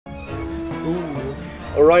Ooh.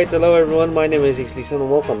 Alright, hello everyone, my name is AceLiSon and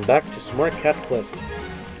welcome back to Smart Cat Quest.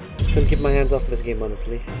 Couldn't keep my hands off this game,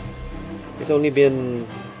 honestly. It's only been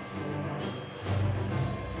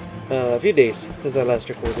a few days since I last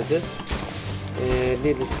recorded this. And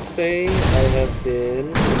needless to say, I have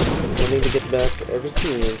been wanting to get back ever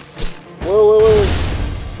since. Whoa, whoa, whoa!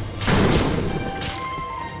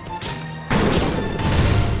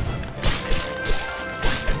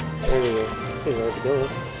 There we go. This thing's hard to go.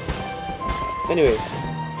 Anyway,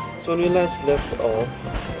 so when we last left off,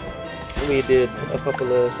 we did a couple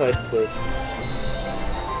of side quests.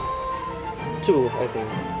 2, I think,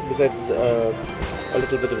 besides a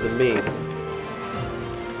little bit of the main.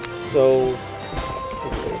 So,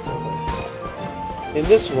 in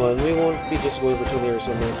this one, we won't be just going for 20 or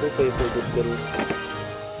so minutes, we'll play for a good little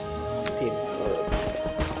team.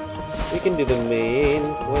 Alright. We can do the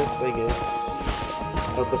main quest, I guess.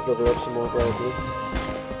 Help us level up some more, probably.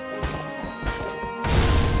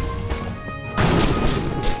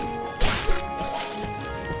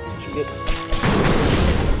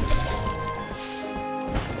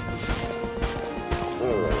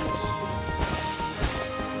 Alright.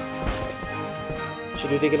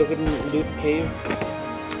 Should we take a look at the loot cave?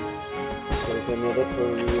 So tell me that's where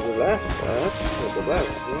we were last at. Or the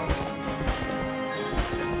last, yeah.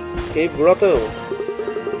 Cave Grotto.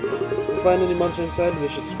 If we find any monster inside, we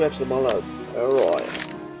should scratch them all out. Alright.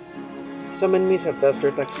 Some enemies have faster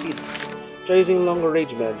attack speeds. Try using longer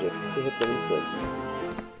range magic to hit them instead.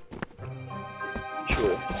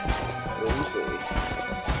 Sure. What do you say?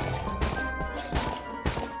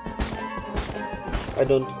 I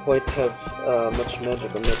don't quite have much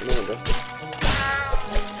magic on that now, but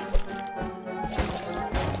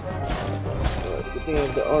good thing I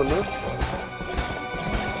have the armor.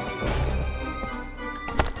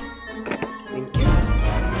 Thank you.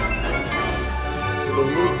 To the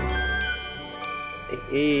loot.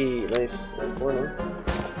 Hey, nice corner.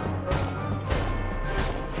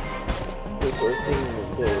 This sort of thing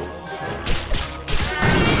goes.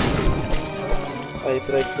 I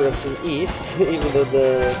tried pressing E, even though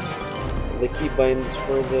the keybinds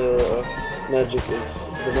for the magic is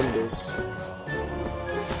the numbers.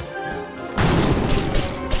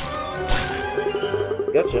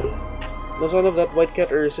 Gotcha. No sign of that white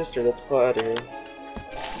cat or her sister. Let's paw out of here.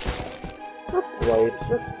 Alright,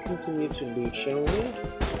 let's continue to loot, shall we?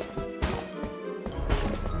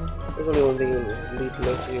 There's only one thing to loot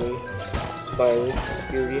left anyway. Spirals,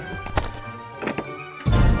 Fury.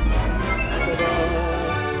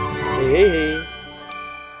 Hey, hey, hey!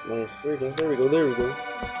 Nice, there we go, there we go.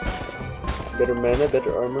 Better mana,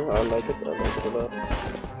 better armor, I like it a lot.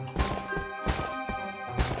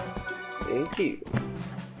 Thank you.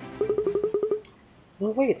 No,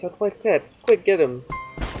 wait, it's that white cat. Quick, get him.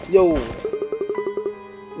 Yo!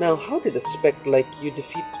 Now, how did a spec like you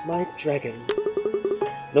defeat my dragon?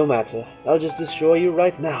 No matter, I'll just destroy you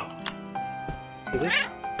right now. Excuse me?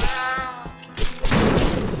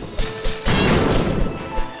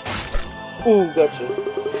 Ooh, gotcha.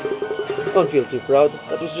 Don't feel too proud.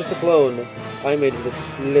 That was just a clone. I made it a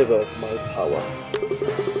sliver of my power.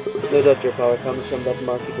 No doubt your power comes from that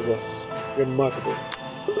mark you possess. Remarkable.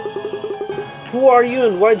 Who are you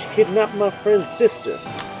and why'd you kidnap my friend's sister?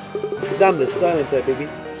 Cause I'm the silent type, baby.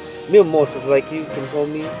 Mere mortals like you can call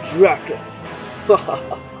me Draketh.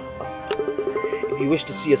 If you wish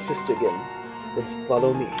to see your sister again, then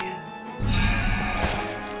follow me.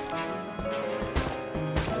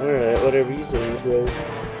 Alright, whatever you say, bro.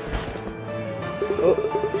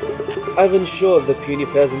 Oh, I've ensured the puny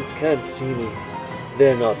peasants can't see me.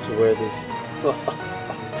 They're not worthy.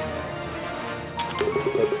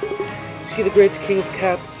 See the great king of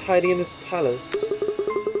cats hiding in his palace,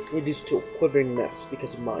 reduced to a quivering mess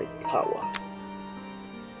because of my power.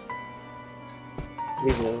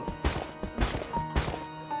 Leave me alone.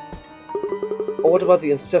 Or what about the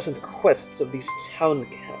incessant quests of these town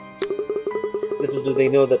cats? Little do they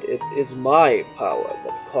know that it is my power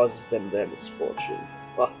that causes them their misfortune.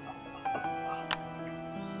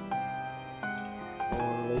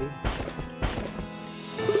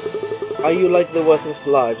 Are you like the worthless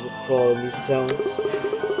lives that crawl in these towns?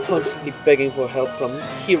 Constantly begging for help from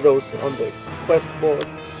heroes on the quest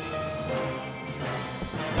boards?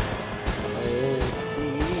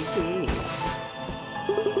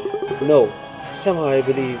 No, somehow I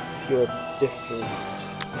believe you're different.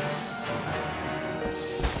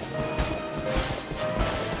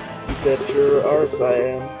 That you're ours I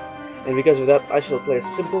am, and because of that I shall play a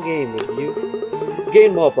simple game with you.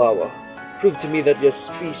 Gain more power. Prove to me that your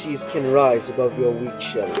species can rise above your weak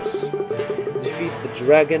shells. Defeat the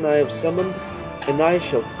dragon I have summoned, and I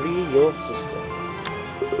shall free your sister.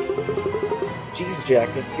 Jeez,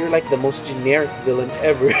 Jacket, you're like the most generic villain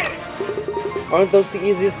ever. Aren't those the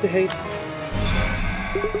easiest to hate?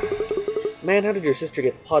 Man, how did your sister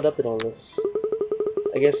get caught up in all this?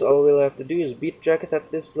 I guess all we'll have to do is beat Jacket at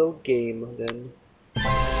this little game, then.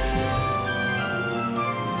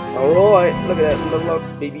 Alright, look at that, level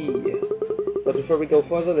up, baby. But before we go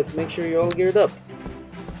further, let's make sure you're all geared up.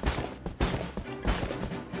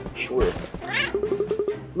 Sure.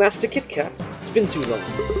 Master Kit Kat, it's been too long.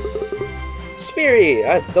 Speary,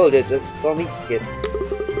 I told you, just call me Kit.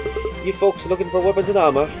 You folks looking for weapons and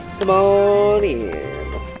armor? Come on in.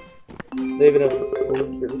 Do even have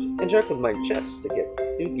gold for this? Interact with my chest to get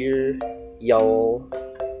new gear, y'all.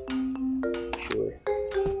 Sure.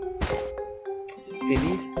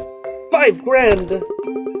 50? 5 grand!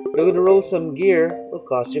 Looking to roll some gear, it'll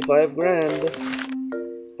cost you 5 grand.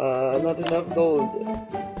 Not enough gold.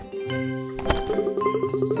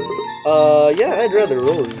 Yeah, I'd rather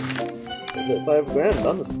roll 5 grand,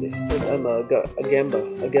 honestly. Because I'm a gamba,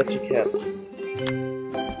 a gacha cat.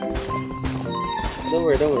 Don't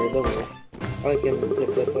worry. I can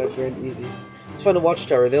get that 5 grand easy. Let's find a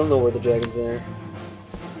watchtower, they'll know where the dragons are.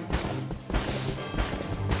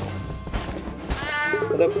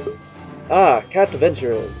 What up? Ah, cat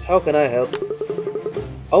adventurers, how can I help?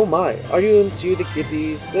 Oh my, are you into the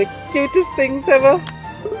kitties? The cutest things ever?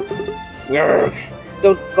 Grr,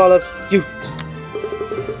 don't call us cute.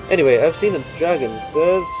 Anyway, I've seen a dragon,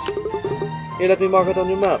 sirs. Here, let me mark it on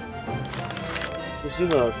your map.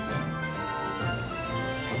 Zoom out.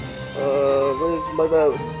 Where's my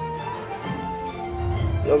mouse?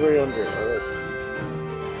 It's over yonder, alright.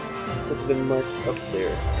 So it's been marked up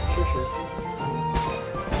there. Sure.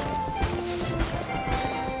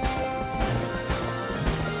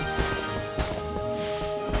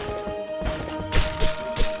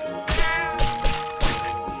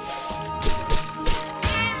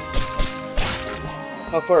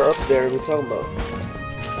 How far up there are we talking about?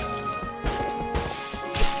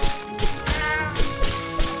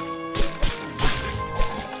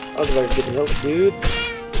 Otherwise, getting help, dude.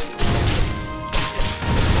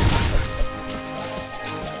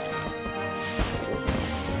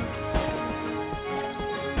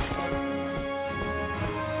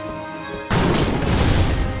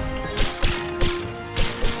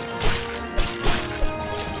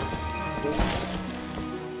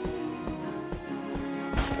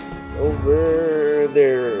 It's over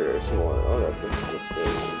there somewhere. Alright, let's go.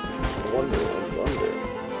 Wonder.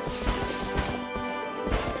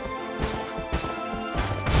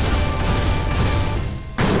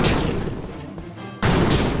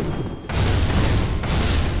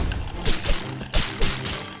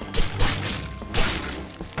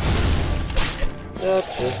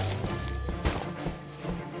 Gotcha.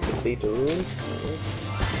 Complete the ruins.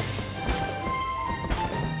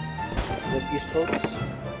 Let these pokes.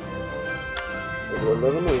 Level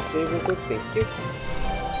 11, we save real quick, thank you.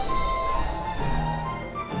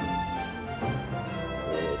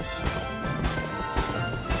 Alright.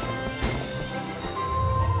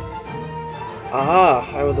 Aha!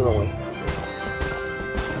 I went the wrong way.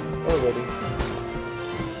 Already.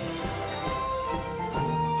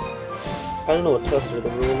 I don't know what's faster, the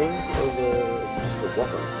rolling or just the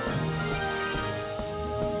walking.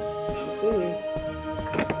 I should say.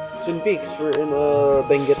 Twin Peaks, we're in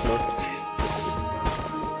Bengetno.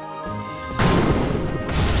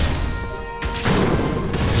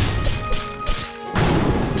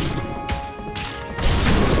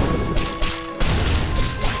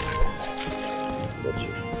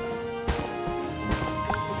 Gotcha.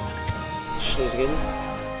 Shoot it again.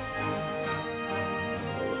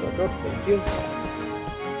 Back up, thank you.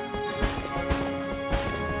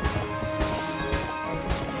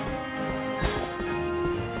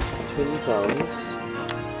 Twin Towns.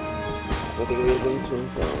 I think we're going Twin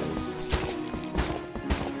Towns.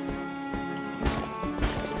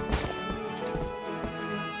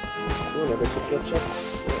 Oh, another quick catch up.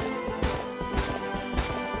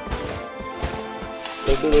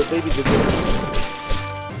 Little baby good.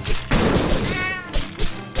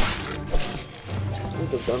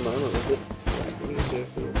 I've done mine a little bit. Easier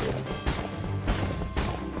for you.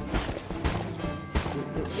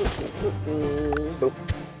 Boop.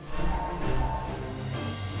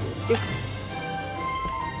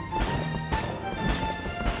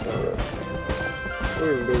 Alright.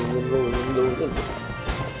 We're loading.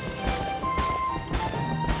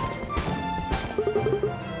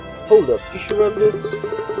 Hold up, you sure about this?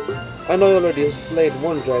 I know you already slayed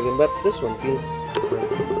one dragon, but this one feels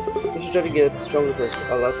different. You should try to get stronger first,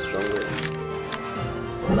 a lot stronger.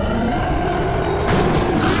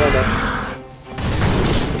 Stand up.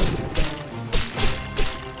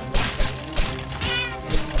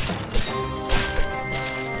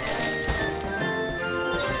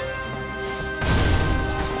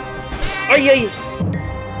 Ay ay!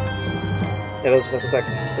 Yeah, that was a fast attack.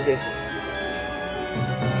 Okay.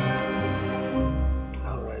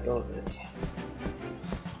 Alright, alright.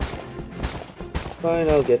 Fine,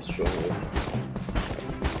 I'll get stronger.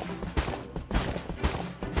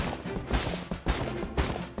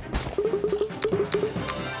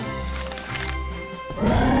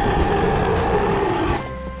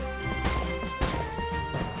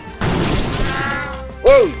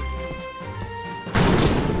 Whoa!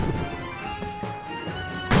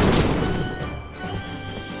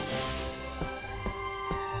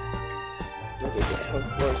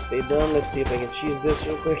 Stay down. Let's see if I can cheese this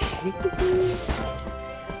real quick.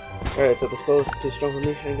 Alright, so the spell is too strong for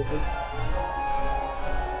me, I guess.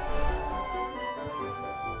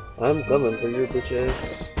 I'm coming for your bitch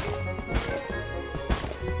ass.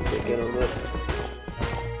 Okay, get on that.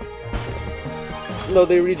 No,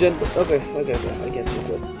 they regen. Okay, I can't choose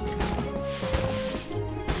that.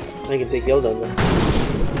 I can take Yell down there.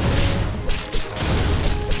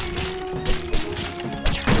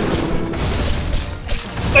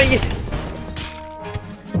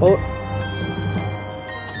 Oh.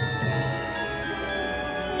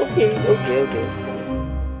 Okay.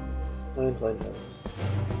 Fine.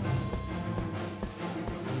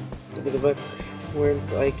 To get back where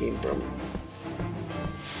I came from.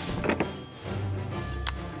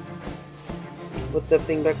 Put that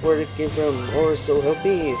thing back where it came from, or so help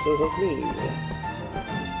me.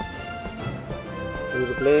 Through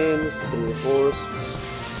the plains, through the forests.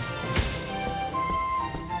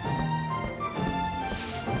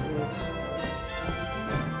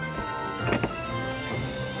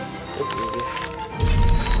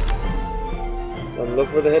 Look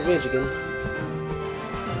for the head mage again.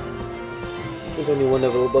 There's only one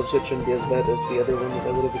level above, so it shouldn't be as bad as the other one that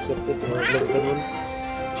I would have accepted, or level 10 one.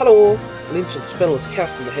 Hello! An ancient spell was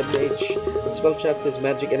cast on the head mage. The spell trapped his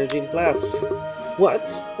magic energy in glass. What?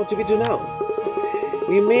 What do we do now?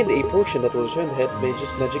 We made a potion that will return the head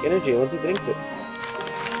mage's magic energy once he drinks it.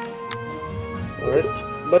 Alright,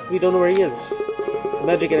 but we don't know where he is. The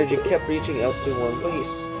magic energy kept reaching out to one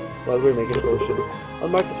place while we were making the potion. I'll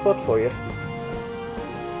mark the spot for you.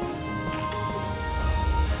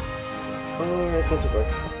 Alright, not too bad.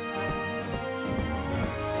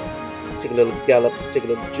 Take a little gallop, take a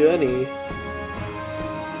little journey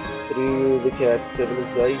through the cat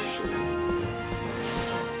civilization.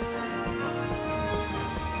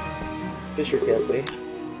 Fisher cats, eh?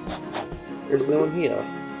 There's no one here,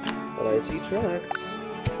 but I see tracks.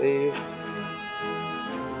 Save.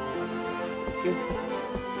 Here.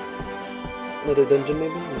 Another dungeon,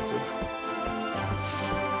 maybe? Let's see.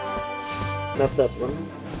 Not that one.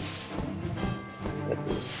 At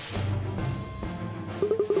least.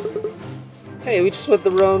 Hey, we just went the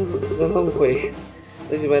long way.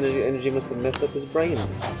 Lazy energy must have messed up his brain.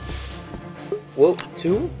 Whoa,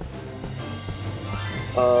 2?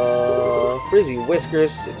 Frizzy,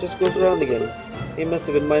 Whiskers, it just goes around again. He must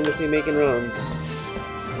have been mindlessly making rounds.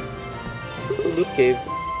 Loot cave.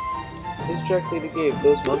 His tracks lead to cave.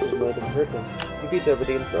 Those monsters might have hurt him. He beats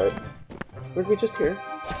everything inside. Weren't we just here?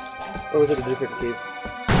 Or was it a different cave?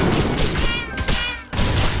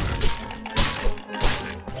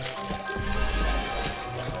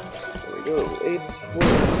 There we go. 8, 4.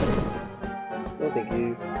 No, thank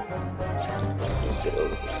you. Just get all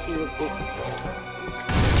this XP real quick.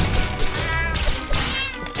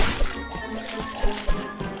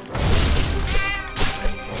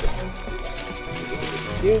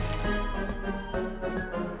 Here.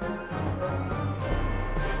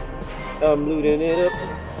 I'm looting it up.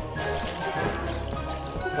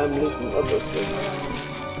 I'm looting up this thing.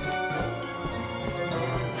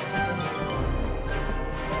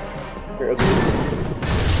 Here, okay.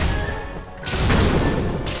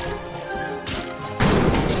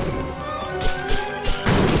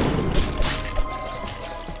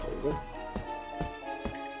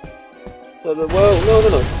 So the whoa,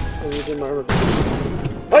 no. I redid my armor.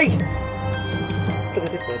 Hey! Still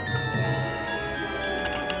got hit by it.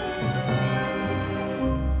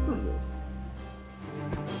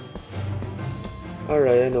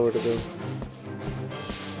 Alright, I know where to go.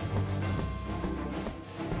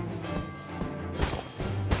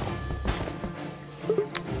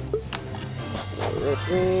 Right.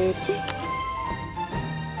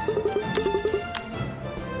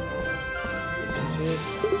 Yes.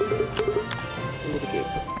 Into the cave.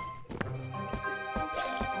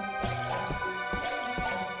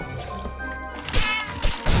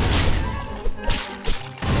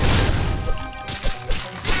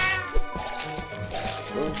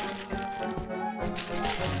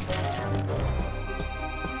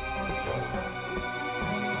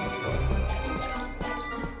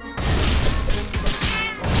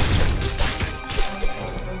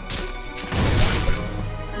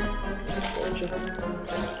 gotcha.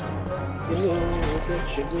 You know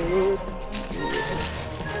that you good.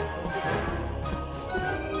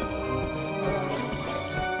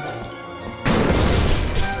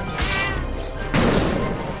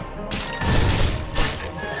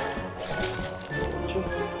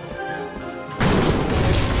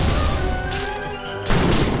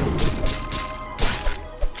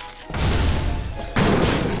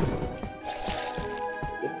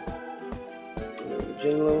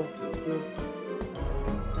 Gentlebros, thank you.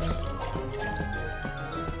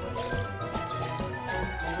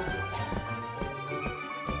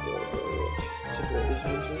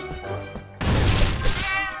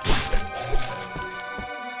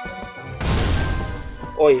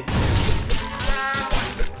 Oi.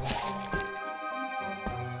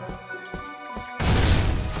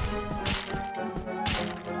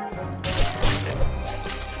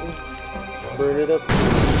 Burn it up.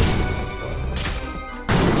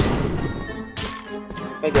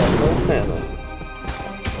 I got no mana.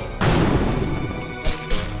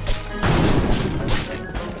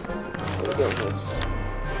 There we go, nice.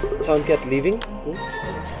 Town cat leaving.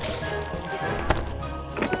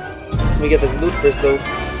 Let me get this loot first though.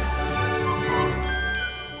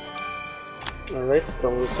 Alright,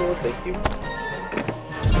 strong sword, thank you.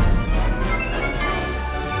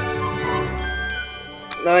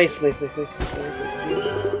 Nice. Thank you.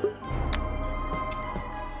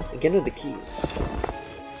 Again with the keys.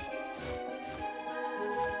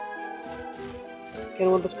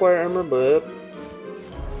 Kinda want the square armor, but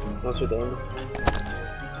not so down.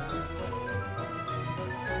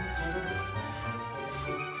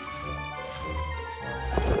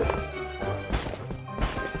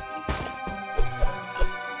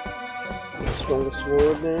 Strongest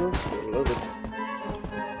sword now. I love it.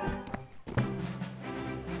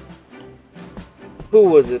 Who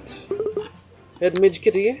was it? Head Midge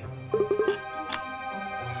Kitty?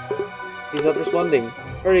 He's not responding.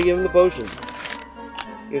 Hurry, give him the potion.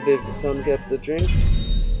 Give the town cat the drink.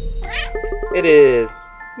 It is.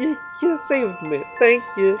 You saved me. Thank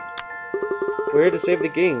you. We're here to save the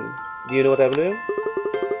king. Do you know what happened to him?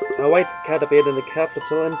 A white cat appeared in the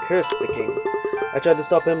capital and cursed the king. I tried to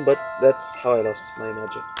stop him, but that's how I lost my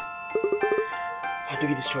magic. How do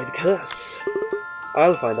we destroy the curse?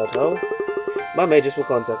 I'll find out how. My mages will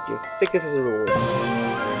contact you. Take this as a reward.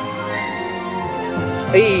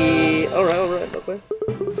 Hey! Alright, okay.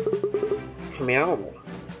 Meow.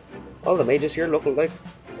 All the mages here look the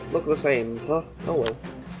same, huh? Oh well.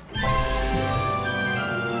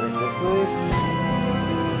 Nice.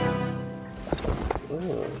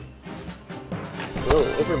 Oh. Oh,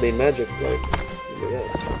 everybody magic, like. Yeah.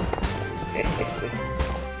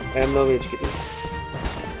 I am no mage kitty.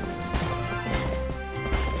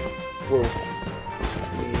 Whoa.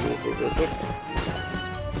 Let me save real quick.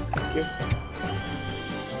 Thank you.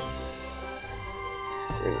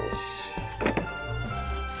 Very nice.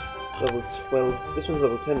 Level 12. This one's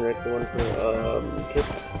level 10, right? The one for Kit.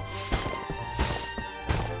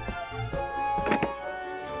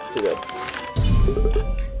 Let's do that.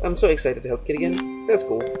 I'm so excited to help Kit again. That's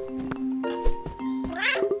cool.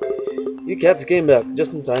 You cats came back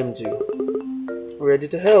just in time too. Ready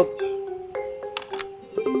to help.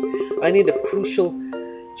 I need a crucial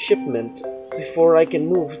shipment before I can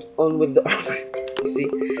move on with the armor. You see,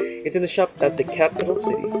 it's in the shop at the capital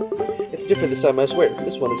city. It's different this time, I swear.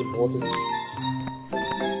 This one is important.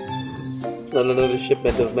 It's not another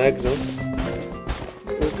shipment of mags, huh?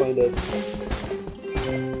 We'll find out.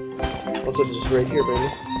 Also, it's just right here, baby.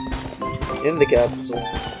 In the capital.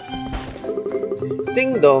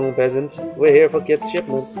 Ding dong, peasant. We're here for Kit's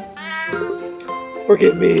shipment.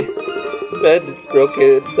 Forgive me. Bandits broke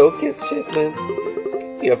it. Stole Kit's shipment.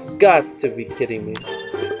 You have got to be kidding me.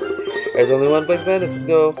 There's only one place bandits would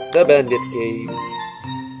go. The bandit cave.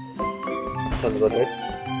 Sounds about right.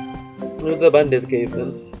 The bandit cave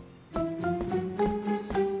then.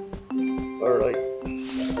 Alright.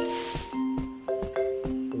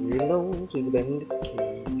 Reload to the bandit cave.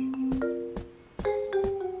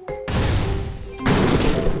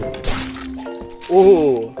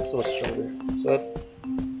 Oh, so much stronger. So that's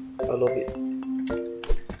I love it.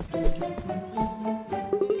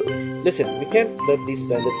 Listen, we can't let these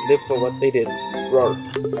bandits live for what they did. Roar.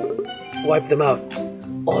 Wipe them out.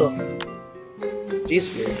 All of them. Jeez,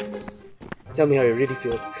 Fury. Tell me how you really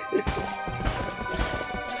feel.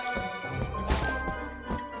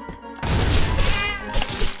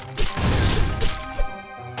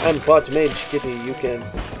 I'm part mage, Kitty. You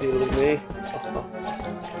can't deal with me.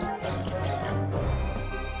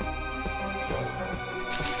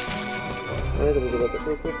 Alright, let me go back up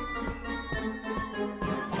real quick.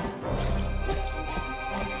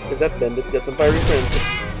 Because that bandit's got some fiery friends.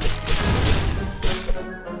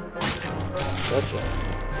 Gotcha.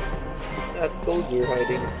 That gold you're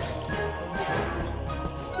hiding.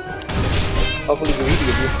 Awfully greedy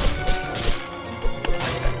of you.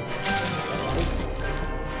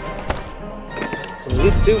 Some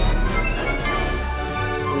loot too.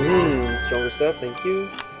 Stronger stuff, thank you.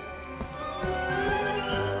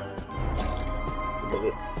 Love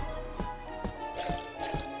it.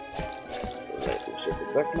 Alright, we'll shift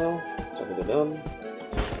it back now. Jumping it down.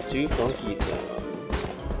 To Funky Town.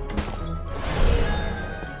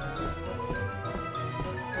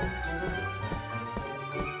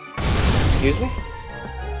 Excuse me?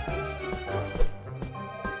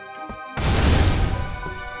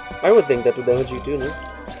 I would think that would damage you too, no?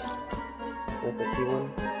 That's a key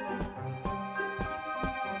one.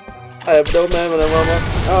 I have no mana, mama.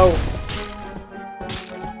 Ow!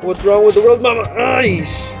 What's wrong with the world, mama?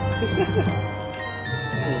 Aish!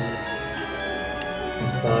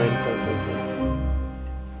 Fine.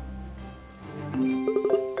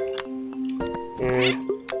 Alright.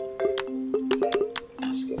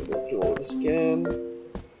 Just gotta go through all this again.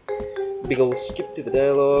 Big ol' skip to the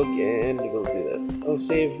dialogue, and we'll do that. I'll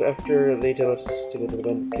save after they tell us to go to the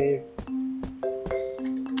bandit cave.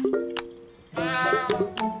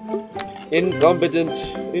 Incompetent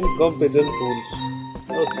fools.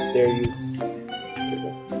 How dare you. There we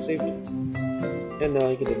go. Saved. And now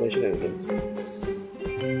I can do my shenanigans.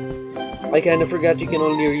 I kinda forgot you can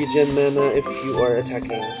only regen mana if you are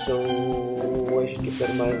attacking, so I should keep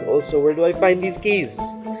that in mind. Also, where do I find these keys?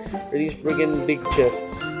 Are these friggin' big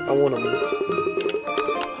chests? I want them.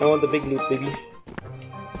 I want the big loot, baby.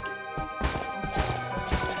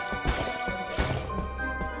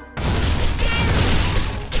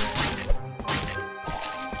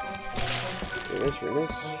 Very nice, very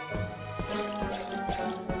nice.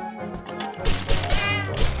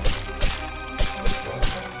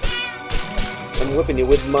 I'm whipping you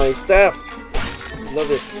with my staff! Love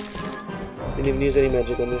it. Didn't even use any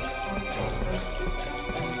magic on this.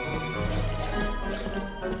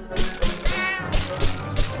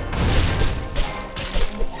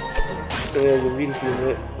 So yeah, you're really feeling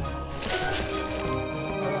it.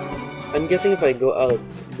 I'm guessing if I go out,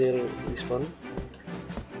 they'll respawn.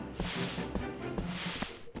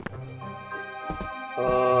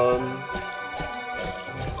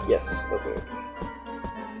 Yes, okay.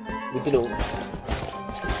 Good to know.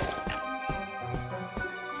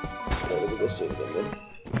 Let me go save them then.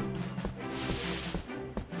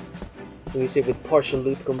 Let me save with partial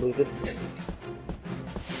loot completed.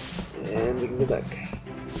 And we can go back.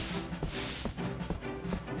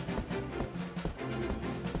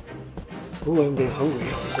 Ooh, I'm getting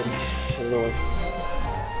hungry all of a sudden. I don't know why.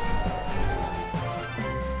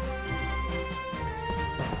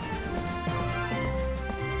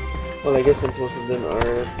 Well, I guess since most of them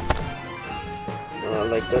are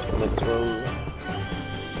like that, I might as well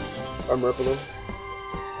armor up a little.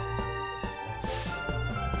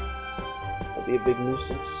 That'll be a big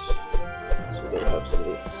nuisance. So we gotta have some of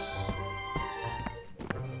this.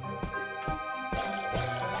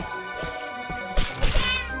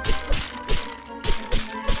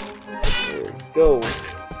 Go.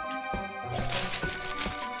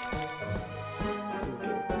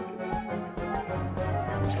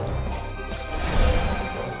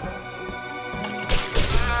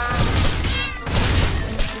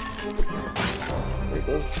 There we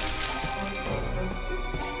go.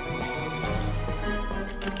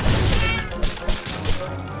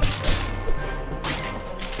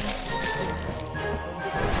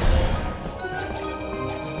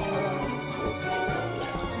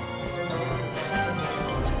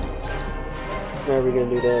 How are we gonna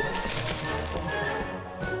do that?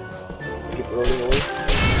 Let's keep rolling away.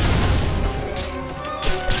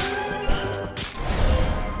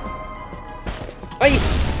 Aye!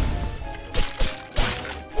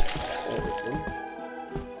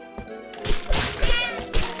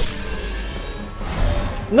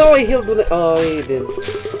 No, I healed when I... Oh, I didn't.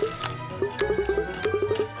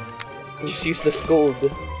 Just useless gold.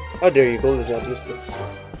 How dare you, gold is not useless.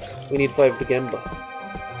 We need 5 to Gamba.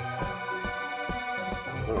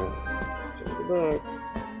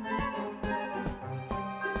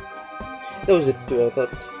 That was it too, I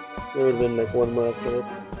thought there would have been like one more after it.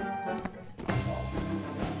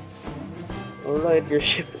 Alright, your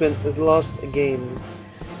shipment is lost again.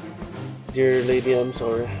 Dear lady, I'm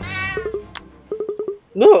sorry.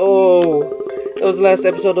 No! That was the last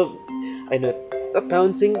episode of... I know it. The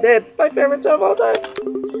Pouncing Dead, my favorite song of all time!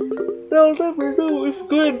 They'll never know if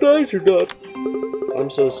Glenn dies or not. I'm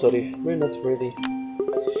so sorry, we're not worthy.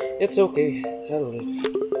 It's okay, I'll live.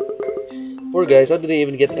 Poor guys, how do they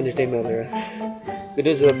even get entertainment there? Good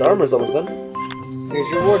news is that the armor's almost done. Here's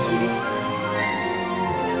your reward, sweetie.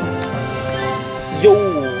 Yo!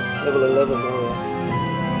 Level 11, oh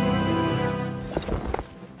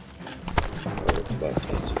it's back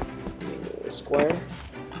just to Squire.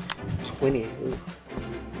 20. Oof.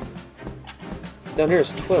 Down here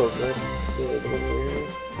is 12, right? Yeah, the one over here.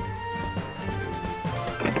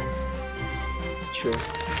 Sure.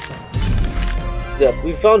 So that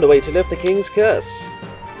we found a way to lift the king's curse.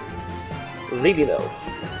 Really though.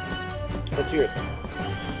 Let's hear it.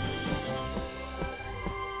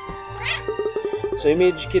 So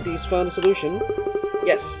Image Kitty's found a solution.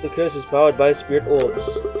 Yes, the curse is powered by spirit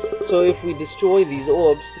orbs. So if we destroy these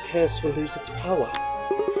orbs, the curse will lose its power.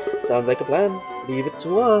 Sounds like a plan. Leave it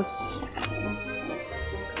to us.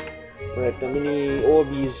 Right, how many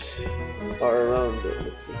Orbeez are around it?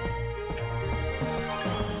 Let's see.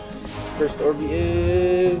 First Orbe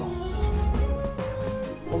is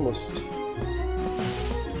almost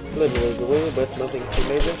a little ways away, but nothing too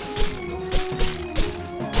major.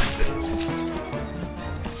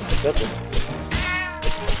 That's it.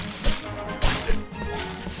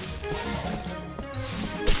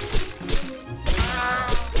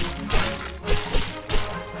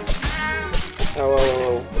 Ow, ow, ow,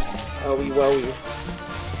 ow. Owie, wowie.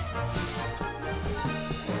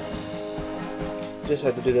 Just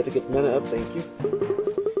had to do that to get mana up, thank you.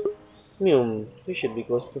 We should be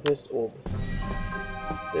close to the first orb.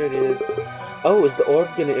 There it is. Oh, is the orb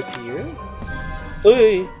gonna appear?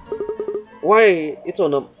 Hey! Why? It's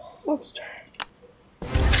on a monster.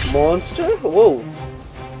 Monster? Whoa!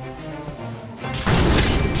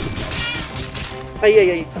 Ay,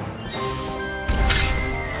 ay, ay.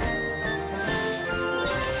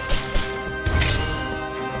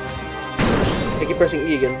 I keep pressing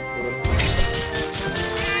E again.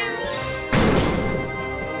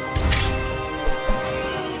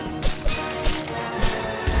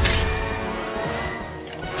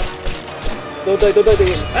 Don't die, don't die, don't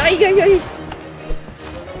die. Ay, ay, ay.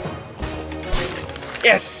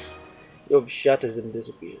 Yes! Your shatters and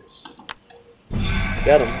disappears.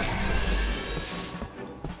 Got him.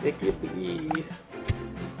 Yippee.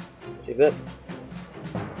 Save that.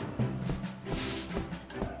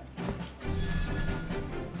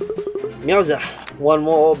 Meowza. One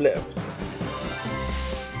more orb left.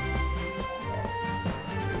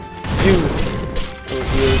 You.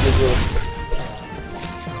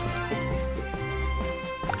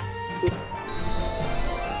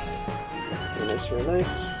 Very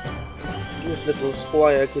nice. This little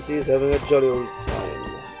squire kitty is having a jolly old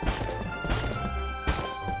time.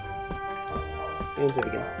 And save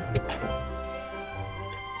again.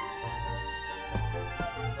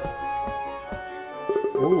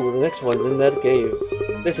 Ooh, the next one's in that cave.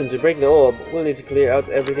 Listen, to break the orb, we'll need to clear out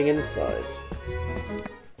everything inside.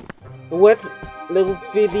 What? Level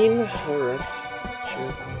 15? Alright.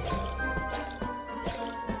 Sure.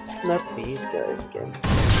 Not these guys again.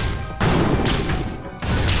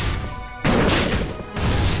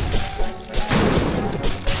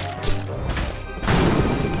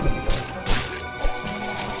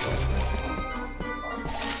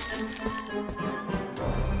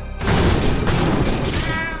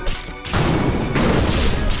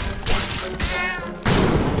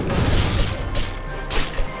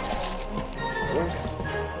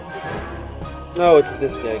 Oh, it's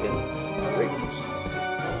this guy again. Great.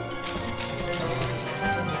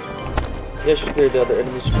 Yeah, I should clear the other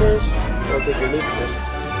enemies first. I'll take your loot first.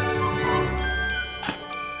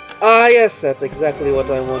 Ah, yes, that's exactly what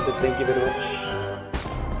I wanted. Thank you very much.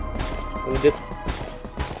 And we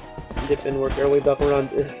dip and work our way back around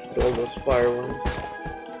to all those fire ones.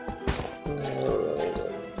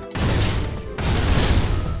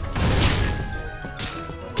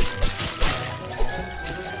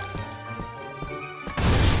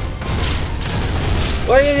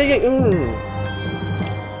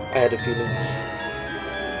 I had a feeling.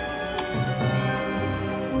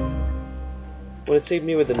 Will it save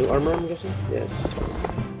me with the new armor, I'm guessing? Yes.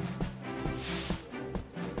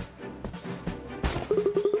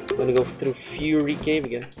 I'm gonna go through Fury Cave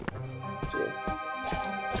again. Let's go.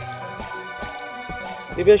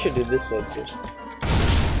 Maybe I should do this side first.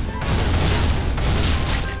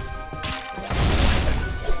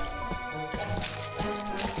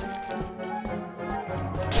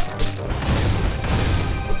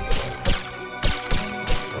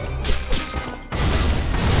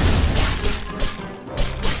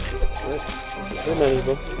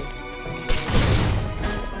 Manageable.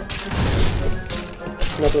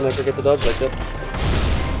 Not when I forget to dodge like that.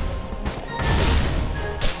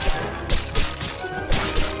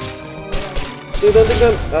 Dude, don't think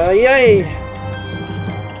I'm. Yay!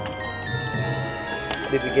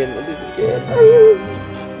 Did it again. I did it again.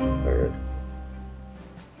 Alright.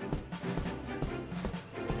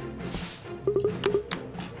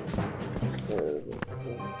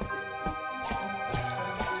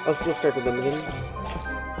 I'll still start with them again.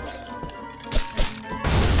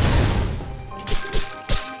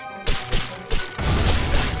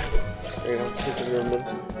 There you go. This is your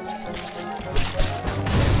medicine.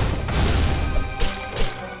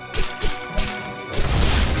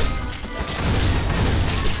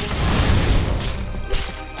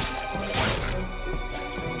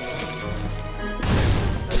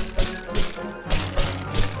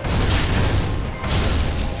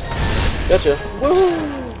 Gotcha. Woo!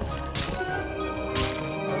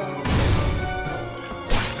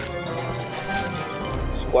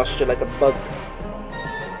 Squashed it like a bug.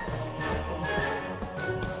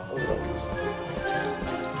 Alright.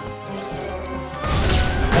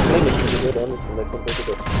 That flame is pretty good, honestly, like compared to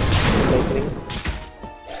the lightning.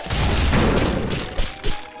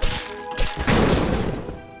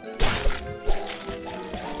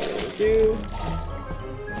 Thank you.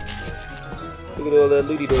 Look at all that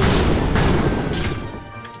looty doody.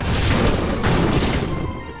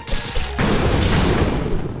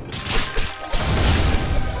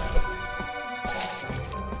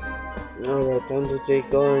 Alright, time to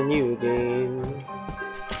take our new game.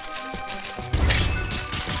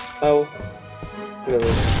 Ow. Look at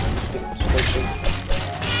those stupid spikes.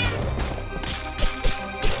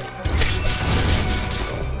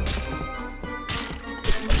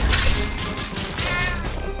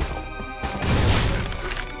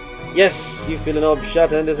 Yes! You feel an orb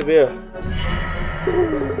shatter and disappear.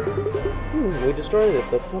 We destroyed it,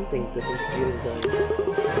 but something doesn't feel right.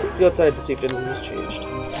 Let's go outside to see if anything has changed.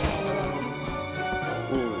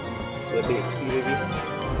 So that big XP maybe.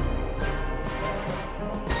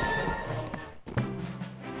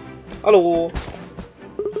 Hello!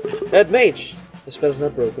 Bad mage! The spell's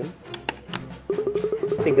not broken.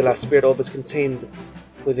 I think the last spirit orb is contained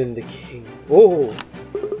within the king. Whoa!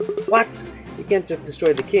 What? You can't just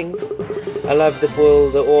destroy the king. I'll have to pull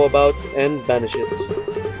the orb out and banish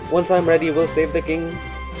it. Once I'm ready, we'll save the king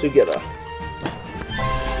together.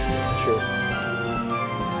 Sure.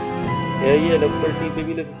 Yeah, level 13,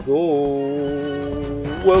 baby, let's go.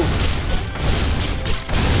 Whoa!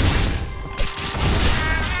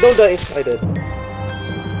 Don't die! I did.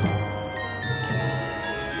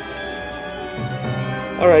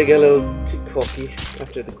 Alright, get a little too cocky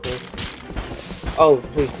after the quest. Oh,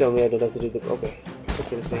 please tell me I don't have to do the. Okay, I was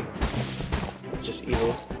gonna say. It's just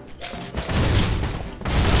evil.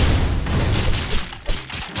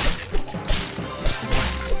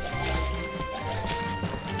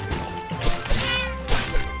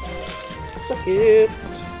 Suck it!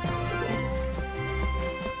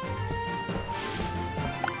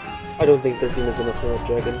 I don't think 13 is enough for a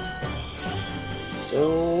dragon.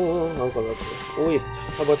 So I'll go back to it. Oh wait,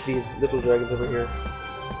 how about these little dragons over here?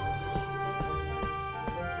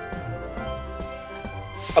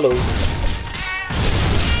 Hello.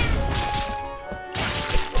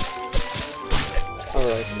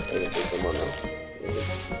 Alright, I can take them on now.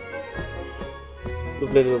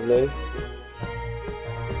 Lovely.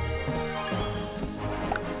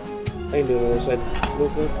 I can do another side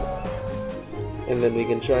movement. And then we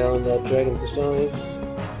can try on that dragon for size.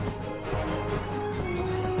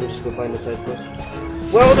 We'll just go find a side quest.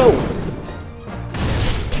 Well, no!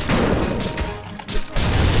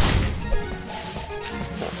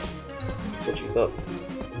 That's what you thought.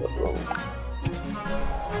 But wrong.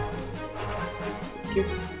 Thank you.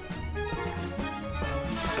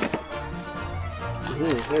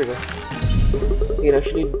 There we go.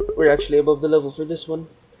 We're actually above the level for this one.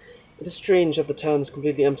 It is strange that the town is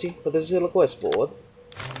completely empty, but there's still a quest board.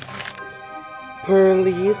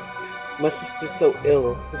 Please, my sister's so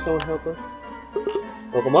ill. Can someone help us?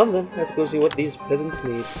 Well, come on then. Let's go see what these peasants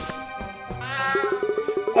need.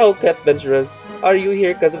 Oh, cat adventurers, are you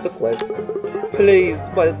here because of the quest? Please,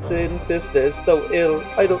 my sister is so ill.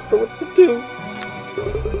 I don't know what to do.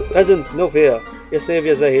 Peasants, no fear. Your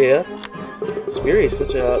saviors are here. Speary is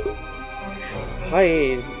such a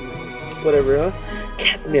high, whatever, huh?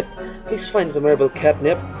 Catnip. Please find some herbal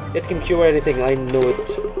catnip. It can cure anything, I know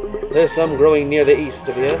it. There's some growing near the east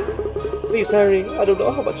of here. Please hurry, I don't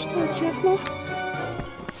know how much time she has left.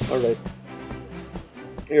 Alright.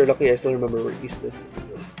 You're lucky I still remember where east is.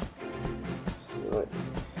 Alright.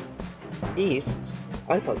 East?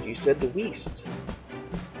 I thought you said the west.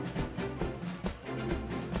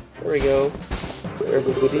 There we go.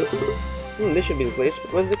 Herbal goodies. This should be the place,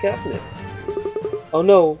 but where's the catnip? Oh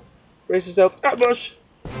no! Brace yourself. Ambush!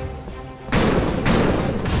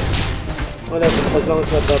 Well, as long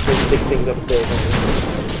as it's not those big things up there.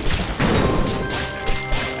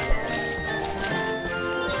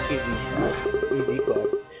 Easy. Easy clap.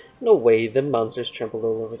 No way, the monsters trampled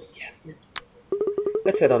all over the catnip.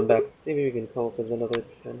 Let's head on back. Maybe we can come up with another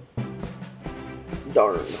plan.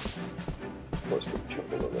 Darn. Of course they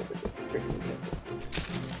trampled all over the freaking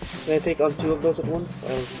catnip. Can I take on 2 of those at once?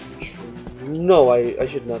 No, I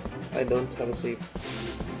should not. I don't have a save.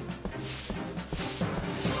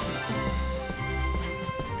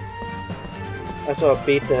 I saw a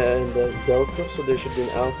beta and a delta, so there should be an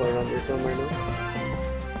alpha around there somewhere now.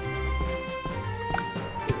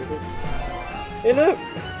 Hey look!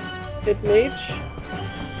 Hit mage!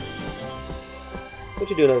 What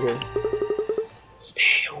you doing out here?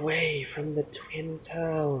 Stay away from the Twin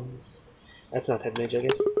Towns. That's not head mage, I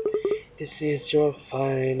guess. This is your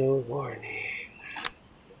final warning.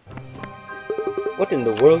 What in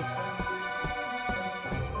the world?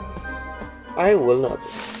 I will not.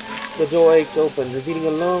 The door aches open, revealing a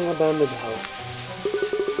long abandoned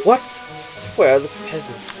house. What? Where are the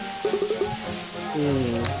peasants?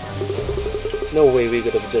 No way we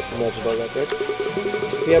could have just imagined all that, right?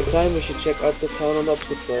 If we have time, we should check out the town on the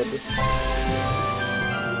opposite side.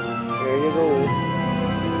 There you go.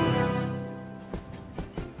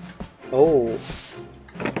 Oh.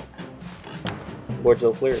 Board's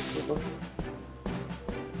all clear.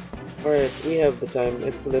 Alright, we have the time.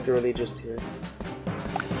 It's literally just here.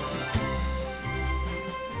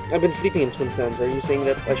 I've been sleeping in Twin Towns. Are you saying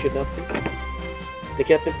that I should not be? The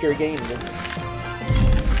catnip pure game.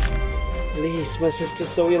 Please, my sister's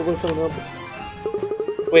so ill. Will someone help us?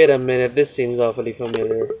 Wait a minute, this seems awfully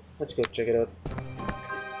familiar. Let's go check it out.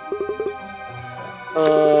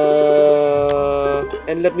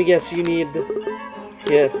 And let me guess, you need...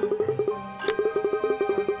 Yes.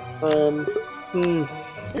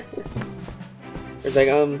 It's like,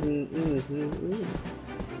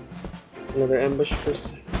 Another ambush,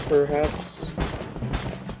 perhaps?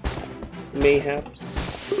 Mayhaps?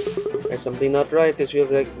 There's something not right. This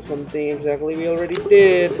feels like something exactly we already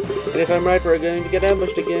did. And if I'm right, we're going to get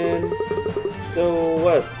ambushed again. So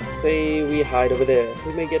what? Say we hide over there.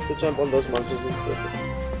 We may get the jump on those monsters instead.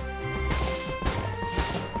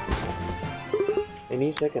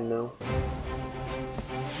 Any second now.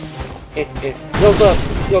 Build up!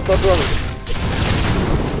 Build up, run!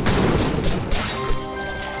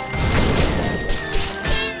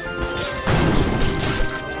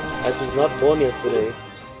 I was not born yesterday.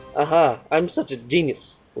 Aha! I'm such a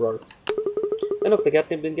genius! Roar. And look, the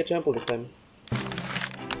catnip didn't get trampled this time.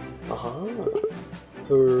 Aha!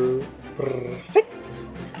 Perfect!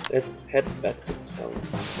 Let's head back to the town.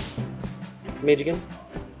 Mage again?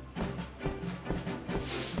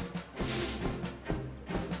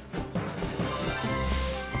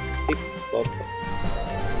 Tick bop.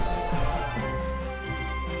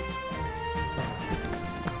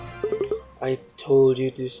 I told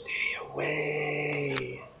you to stay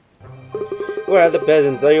away. Where are the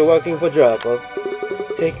peasants? Are you working for drop-off?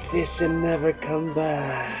 Take this and never come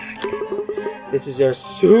back. This is your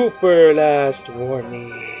super last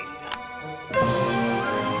warning.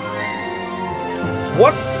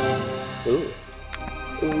 What? Ooh.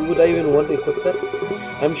 Would I even want to equip that?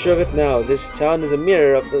 I'm sure of it now. This town is a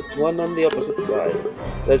mirror of the one on the opposite side.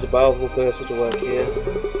 There's a powerful cursor to work here.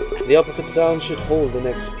 The opposite town should hold the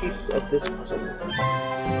next piece of this puzzle.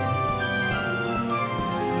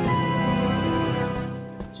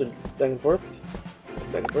 So, back and forth?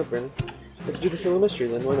 Back and forth, Brandon. Let's do this little mystery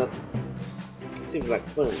then, why not? Seems like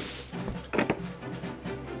fun.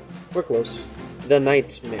 We're close. The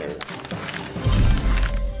nightmare.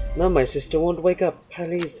 Now my sister won't wake up.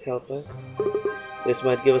 Please help us. This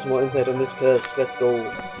might give us more insight on this curse. Let's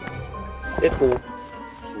go. Let's go.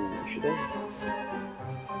 Ooh, should I?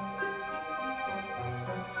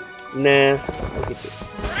 Nah. Okay.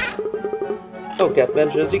 Oh, Cat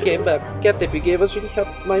Ventures, you came back. Catnip, you gave us really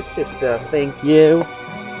helped my sister. Thank you.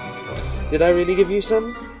 Did I really give you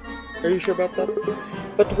some? Are you sure about that?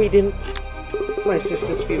 But we didn't. My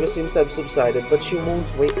sister's fever seems to have subsided, but she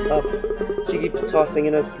won't wake up. She keeps tossing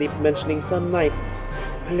in her sleep, mentioning some night.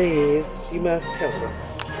 Please, you must help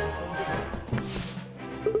us.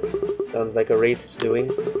 Sounds like a wraith's doing.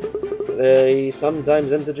 They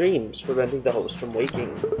sometimes enter dreams, preventing the host from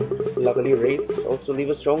waking. Luckily, wraiths also leave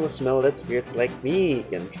a strong smell that spirits like me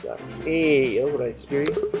can trap. Hey, alright,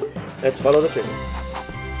 Spirit. Let's follow the trigger.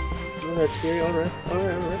 Alright, Spirit, alright.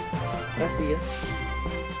 I see ya.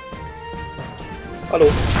 Hello.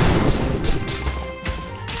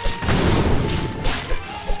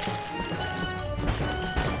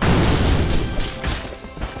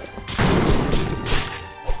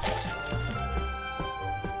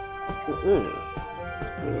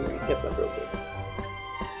 Kepler broke it.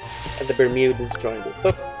 And the Bermuda's Triangle.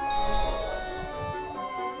 Up.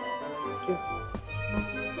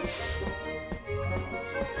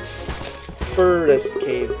 furthest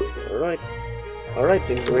cave. Alright. Alright,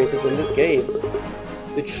 since the Wraith is in this cave.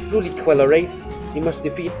 To truly quell a Wraith, you must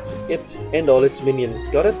defeat it and all its minions.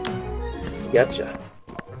 Got it? Gotcha.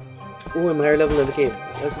 Ooh, I'm higher level in the cave.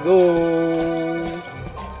 Let's go!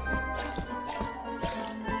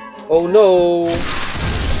 Oh no!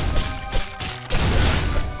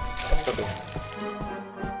 Something.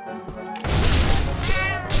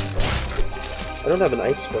 I don't have an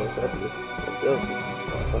ice spell, sadly. That would be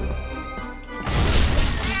fun.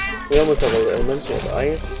 We almost have all the elements. We have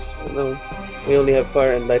ice. No. We only have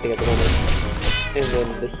fire and lighting at the moment. And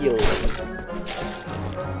then the heal one.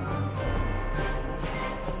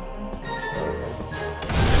 Alright.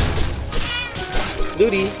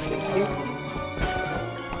 Duty! Thank you.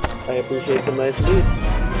 I appreciate some nice loot.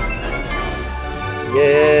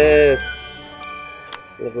 Yes!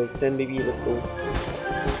 Level 10 baby, let's go.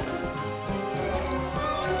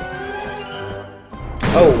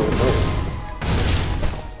 Oh no.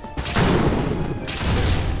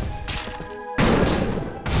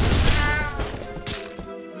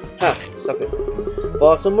 Ha! Suck it.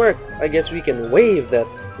 Awesome work! I guess we can wave that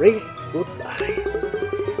Wraith goodbye.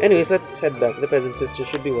 Anyways, let's head back. The peasant sister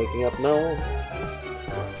should be waking up now.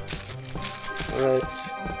 Alright.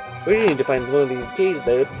 We really need to find one of these keys,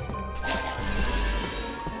 dude.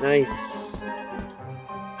 Nice.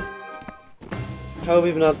 How have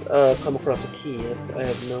we not come across a key yet? I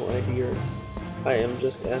have no idea. I am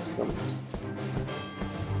just as stumped.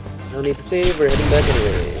 No need to save, we're heading back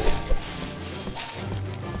anyway.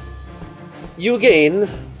 You again?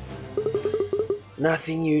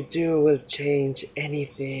 Nothing you do will change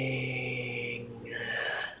anything.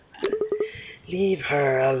 Leave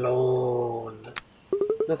her alone.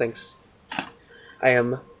 No thanks. I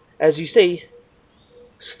am, as you say,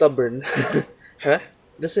 stubborn. Huh?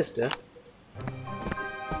 The sister?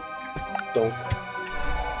 Donk.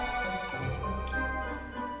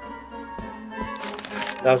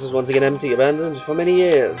 The house is once again empty, abandoned for many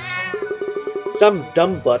years. Some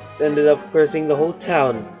dumb butt ended up cursing the whole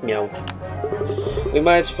town. Meow. We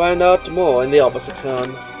might find out more in the opposite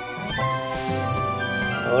town.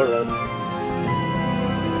 Alright.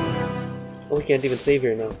 Oh, we can't even save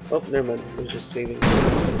here now. Oh, never mind. We're just saving.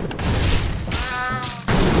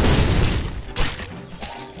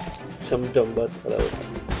 Some dumb butt. Hello.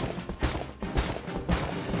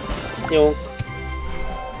 Yonk.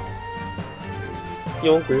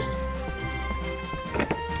 Yonkers.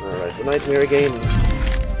 Alright, the nightmare again.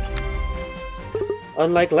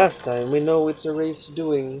 Unlike last time, we know it's a Wraith's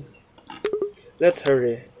doing. Let's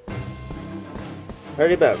hurry.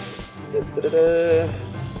 Hurry back. Back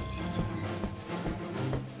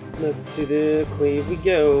to the cave we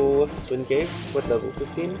go. Twin Cave? What level?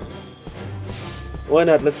 15? Why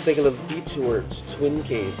not? Let's take a little detour to Twin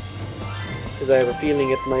Cave. Because I have a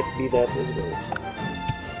feeling it might be that as well.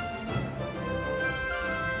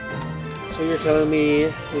 So you're telling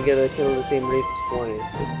me we gotta kill the same Wraith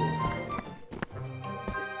twice. Let's see.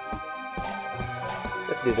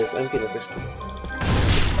 Let's do this. I'm feeling risky.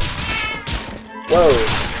 Whoa!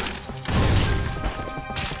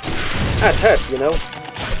 That hurt, you know?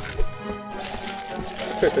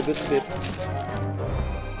 Hurt a good bit.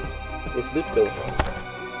 This loot though.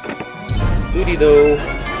 Duty though.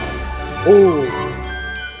 Ooh!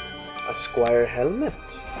 A squire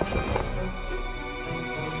helmet.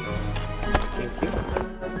 Thank you.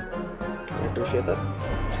 I appreciate that.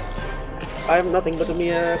 I'm nothing but a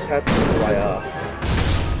mere cat squire.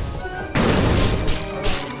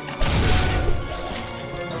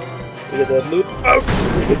 You get that loot? Oh!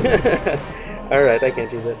 Alright, I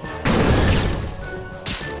can't use it.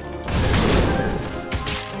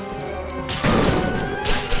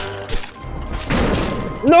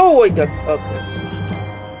 No! I got... okay.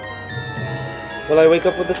 Will I wake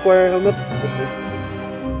up with the squire helmet? Let's see.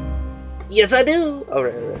 Yes, I do!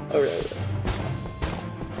 Alright.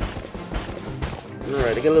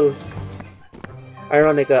 Alright, I get a little...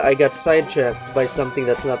 ironic, I got sidetracked by something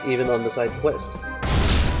that's not even on the side quest.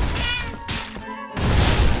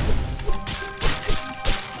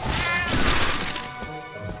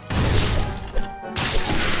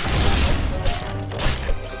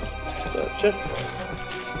 Gotcha.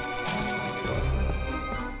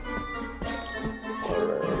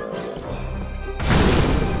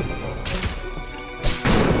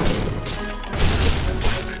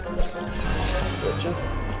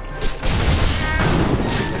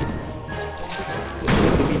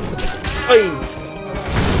 Hey!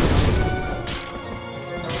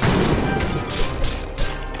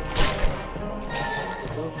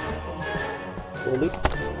 More loot.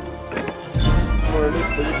 More loot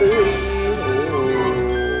for the booty.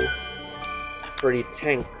 Oh. Pretty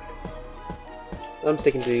tank. I'm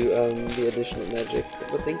sticking to the additional magic,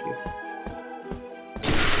 but thank you.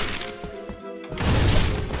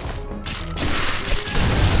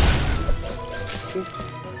 Okay.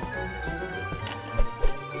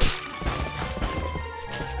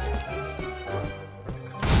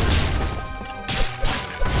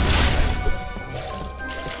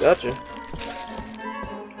 Gotcha.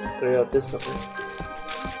 Clear out this sucker.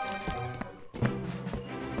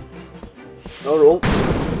 No roll.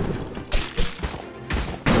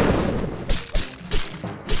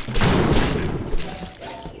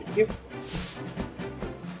 Thank you.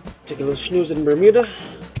 Take a little snooze in Bermuda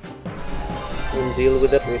and deal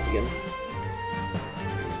with that wraith again.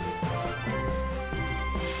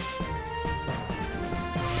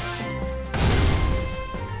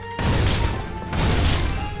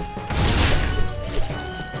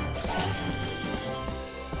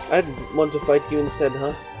 I'd want to fight you instead,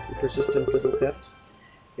 huh? You persistent little cat.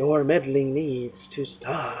 Your meddling needs to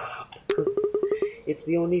stop. It's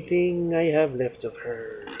the only thing I have left of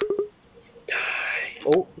her. Die.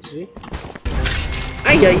 Oh, excuse me.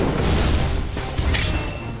 Ay ay!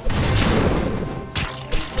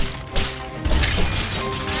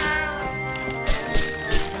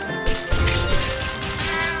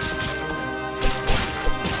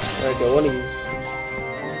 Alright, got one of these.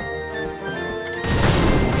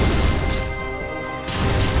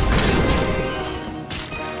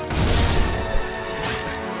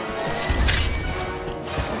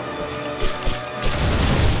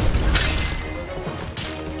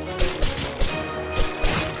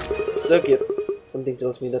 Circuit. Something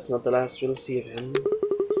tells me that's not the last we'll see of him.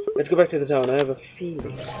 Let's go back to the town. I have a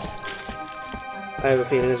feeling.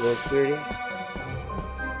 As well, Security.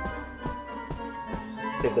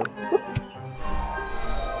 Save them.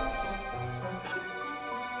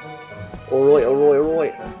 Alright, alright,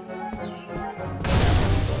 alright.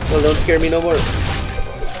 Well, don't scare me no more.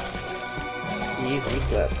 Easy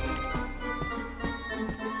clap.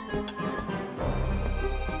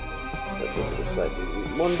 Let's over the side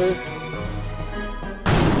and wonder.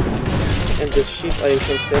 And the sheep I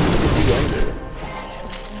shall send to the yonder.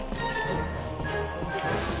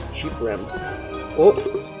 Sheep ram. Oh,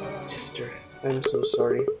 sister, I'm so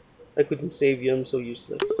sorry. I couldn't save you. I'm so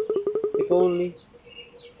useless. If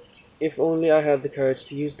only I had the courage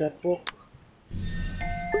to use that book.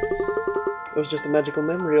 It was just a magical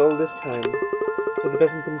memory all this time. So the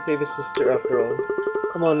peasant couldn't save his sister after all.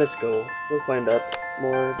 Come on, let's go. We'll find out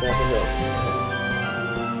more about the rest.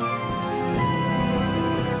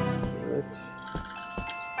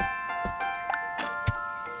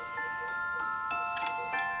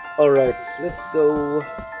 Alright, let's go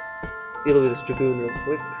deal with this dragoon real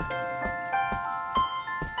quick.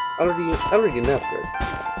 I already napped, right?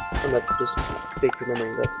 I'm not just fake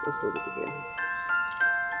remembering that. Let's load it again.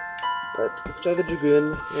 Alright, try the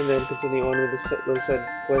dragoon and then continue on with the little side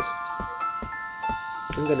quest.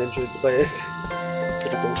 I'm gonna enjoy it by it. It's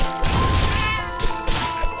pretty cool.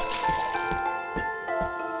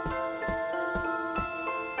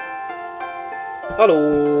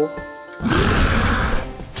 Hello!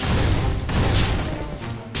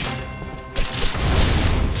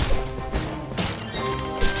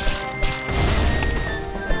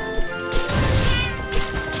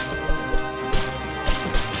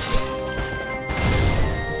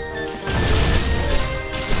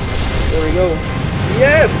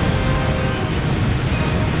 Yes!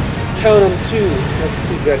 Count on 2. That's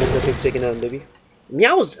 2 dragons that we've taken down, baby.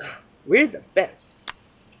 Meowza! We're the best.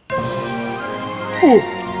 Ooh!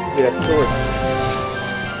 Look at that sword.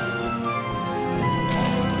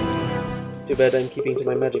 Too bad I'm keeping to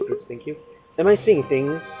my magic roots, thank you. Am I seeing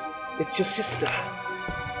things? It's your sister.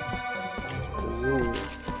 Ooh.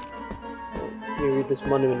 Let me read this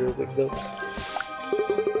monument real quick, though.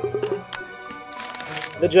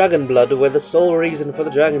 The dragon blood were the sole reason for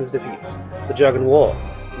the dragon's defeat. The dragon war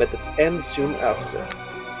met its end soon after.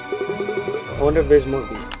 I wonder if there's more of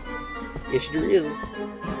these. Yes, there is.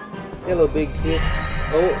 Hello, big sis.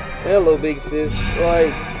 Oh, hello, big sis.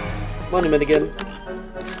 Right. Monument again.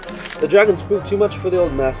 The dragons proved too much for the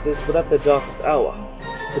old masters, but at the darkest hour,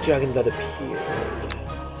 the dragon blood appeared.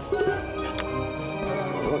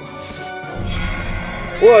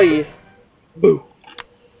 Oi! Boo!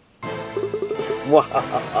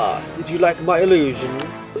 Wahahaha! Did you like my illusion?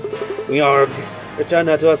 Yarg! Return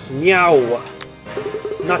her to us, Ngiyaw!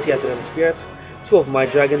 Not yet, little spirit. 2 of my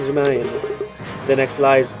dragons remain. The next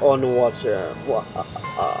lies on water.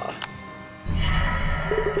 Wahahaha!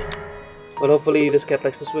 Well, hopefully this cat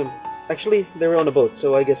likes to swim. Actually, they were on a boat,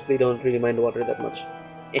 so I guess they don't really mind water that much.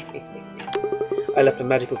 I left a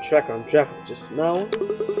magical tracker on Draft just now.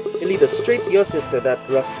 It leads us straight to your sister, that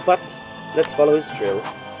rust butt. Let's follow his trail.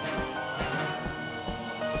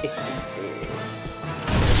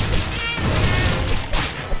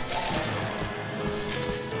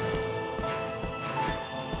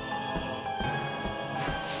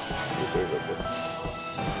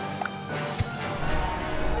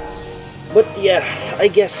 But yeah, I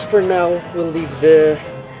guess for now we'll leave the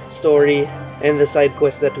story and the side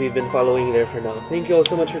quest that we've been following there for now. Thank you all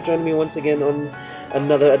so much for joining me once again on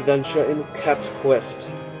another adventure in Cat's Quest.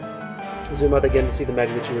 Zoom out again to see the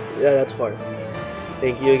magnitude. Yeah, that's far.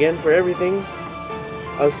 Thank you again for everything.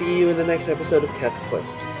 I'll see you in the next episode of Cat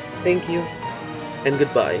Quest. Thank you, and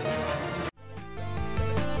goodbye.